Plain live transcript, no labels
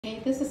Okay,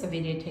 this is a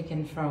video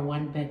taken for a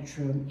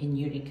one-bedroom in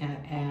Utica,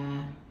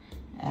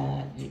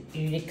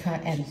 Utica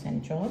and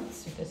St. John's.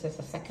 So this is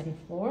the second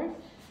floor,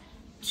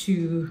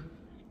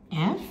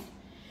 2F.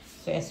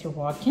 So as you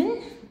walk in,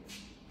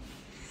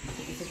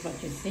 this is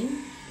what you see.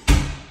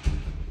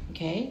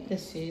 Okay,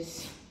 this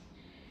is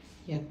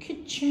your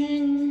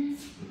kitchen,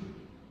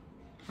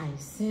 high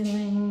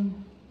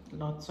ceiling,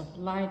 lots of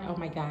light. Oh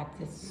my God,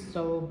 it's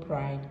so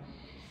bright.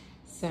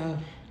 So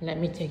let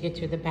me take you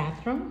to the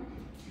bathroom.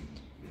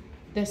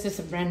 This is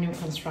a brand new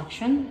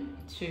construction,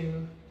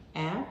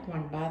 2F,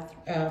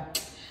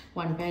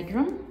 one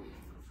bedroom.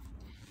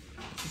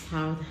 This is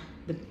how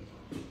the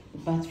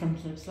bathroom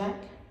looks like.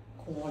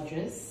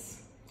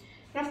 Gorgeous.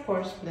 And of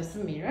course, there's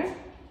a mirror.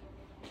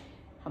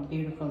 How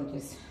beautiful it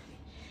is.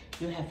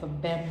 You have a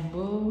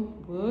bamboo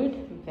wood,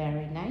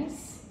 very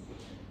nice.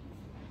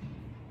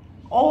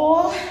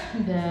 All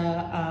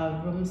the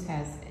rooms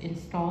has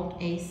installed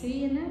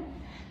AC in it,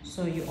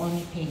 so you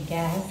only pay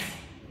gas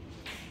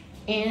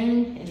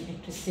and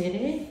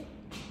electricity.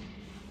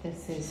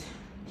 This is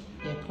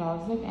your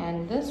closet,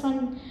 and this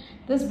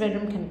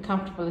bedroom can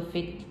comfortably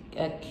fit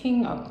a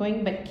king or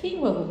queen, but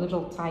king was a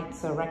little tight,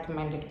 so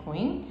recommended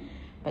queen,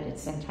 but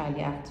it's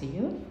entirely up to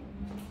you.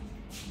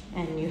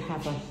 And you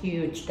have a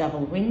huge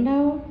double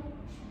window,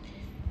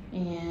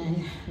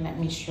 and let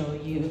me show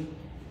you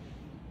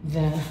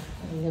the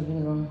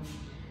living room.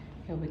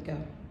 Here we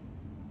go.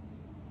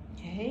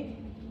 Okay,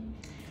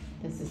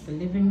 this is the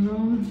living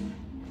room.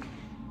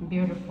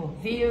 Beautiful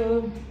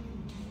view.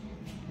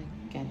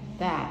 Look at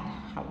that,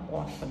 how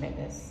awesome it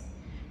is.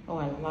 Oh,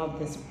 I love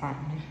this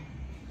apartment.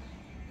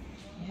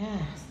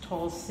 Yeah,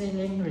 tall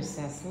ceiling,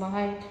 recessed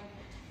light.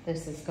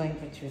 This is going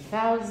for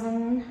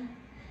 $2,000.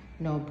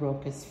 No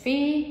broker's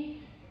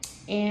fee,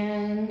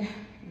 and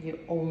you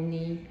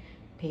only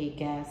pay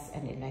gas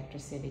and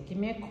electricity. Give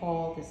me a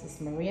call. This is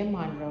Maria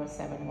Monroe,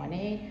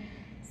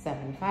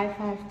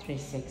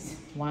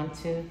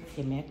 718-755-3612.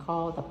 Give me a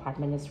call. The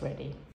apartment is ready.